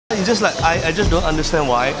it's just like I just don't understand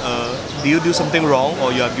why. Do you do something wrong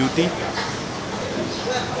or you are guilty?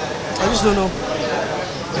 I just don't know.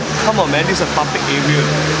 Come on man, this is a public area.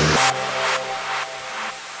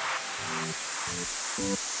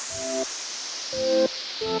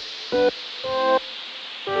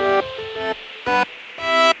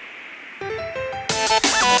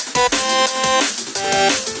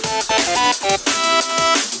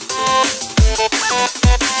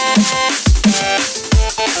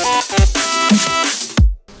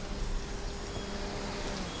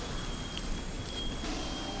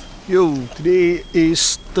 Yo, today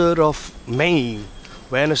is 3rd of May,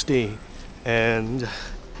 Wednesday, and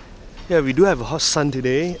yeah, we do have a hot sun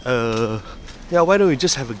today. Yeah, why don't we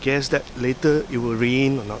just have a guess that later it will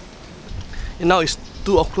rain or not? And now it's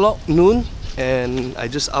 2 o'clock noon, and I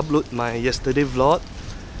just uploaded my yesterday vlog.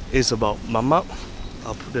 It's about Mamak.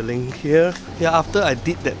 I'll put the link here. Yeah, after I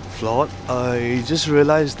did that vlog, I just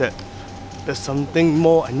realized that there's something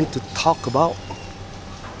more I need to talk about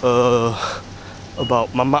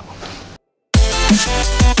Mamak.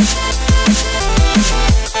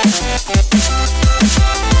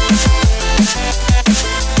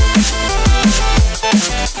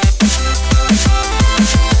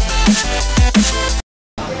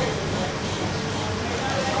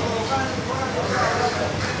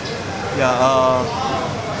 Yeah,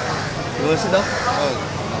 you want to sit down?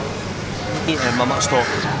 Eat at Mamak store.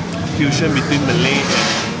 Fusion between Malay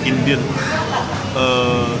and Indian.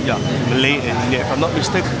 Yeah, Malay and Indian. If I'm not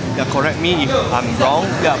mistaken, yeah, correct me if I'm wrong.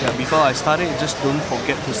 Yeah, before I started, just don't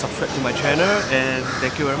forget to subscribe to my channel, and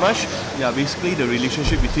thank you very much. Yeah, basically the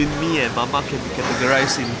relationship between me and Mamak can be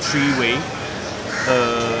categorized in 3 ways.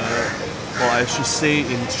 Or I should say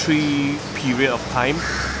in 3 periods of time.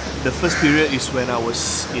 The first period is when I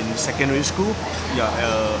was in secondary school, yeah,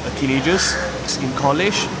 a teenagers. In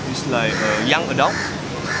college, it's like a young adult,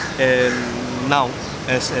 and now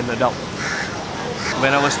as an adult.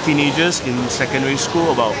 When I was teenagers in secondary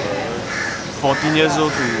school, about 14 years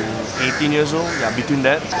old to 18 years old, yeah, between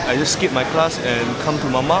that, I just skip my class and come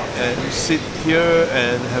to Mamak and sit here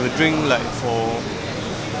and have a drink like for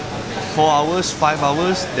 4 hours, 5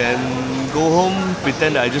 hours, then go home,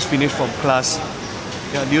 pretend that I just finished from class.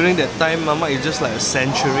 Yeah, during that time, Mamak is just like a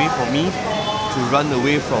sanctuary for me to run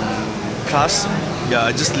away from class. Yeah,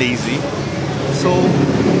 I'm just lazy. So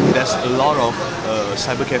there's a lot of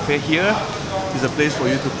cyber cafe here. It's a place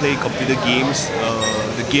for you to play computer games.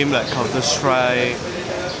 The game like Counter-Strike,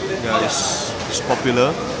 yeah, it's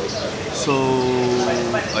popular. So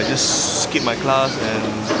I just skip my class and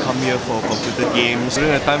come here for computer games.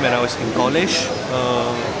 During the time when I was in college,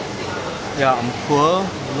 yeah, I'm poor,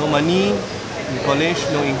 no money. In college,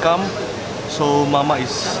 no income, so Mamak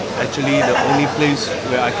is actually the only place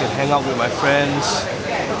where I can hang out with my friends.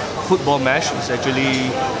 Football match is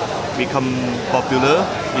actually become popular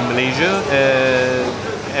in Malaysia, and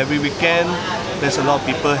every weekend there's a lot of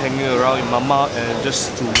people hanging around in Mamak and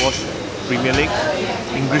just to watch Premier League,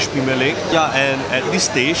 English Premier League. Yeah, and at this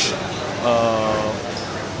stage,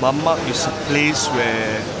 Mamak is a place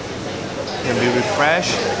where I can be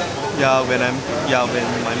refreshed. Yeah, when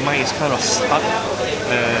my mind is kind of stuck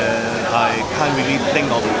and I can't really think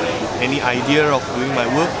of any idea of doing my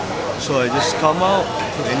work, so I just come out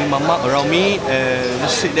to any Mamak around me and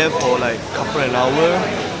just sit there for like a couple of hours,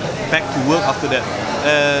 back to work after that.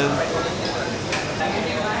 And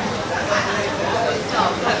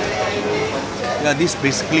yeah, this is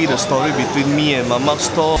basically the story between me and Mamak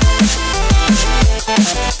store.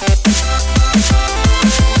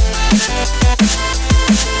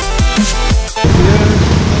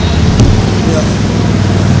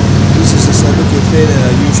 This is a cyber cafe that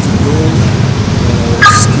I used to go when I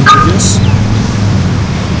was teenagers.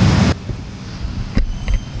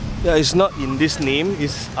 Yeah, it's not in this name,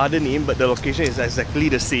 it's other name, but the location is exactly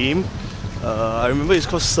the same. I remember it's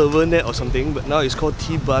called ServerNet or something, but now it's called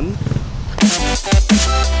T-Bun.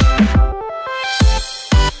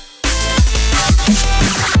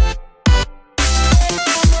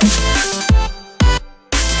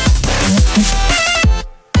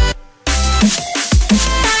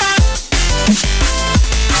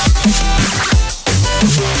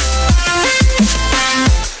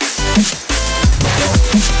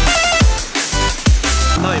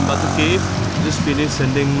 Just finished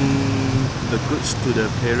sending the goods to the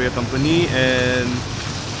carrier company, and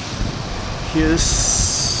here's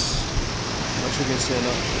what you can say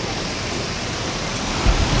now.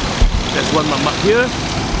 There's one Mamak here.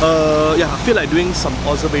 Yeah, I feel like doing some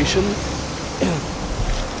observation.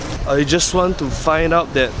 I just want to find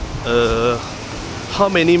out that how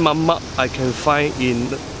many Mamak I can find in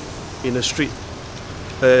the street.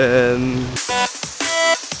 And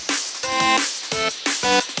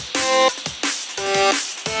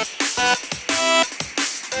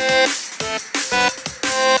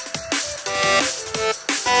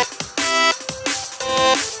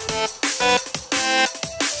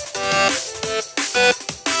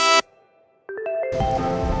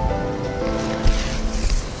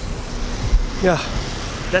Yeah,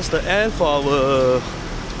 that's the end for our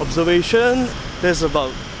observation. There's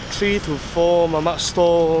about 3 to 4 Mamak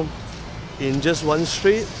store in just one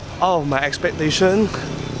street. Out of my expectation,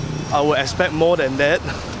 I would expect more than that.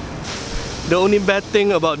 The only bad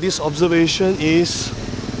thing about this observation is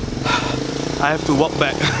I have to walk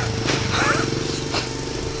back.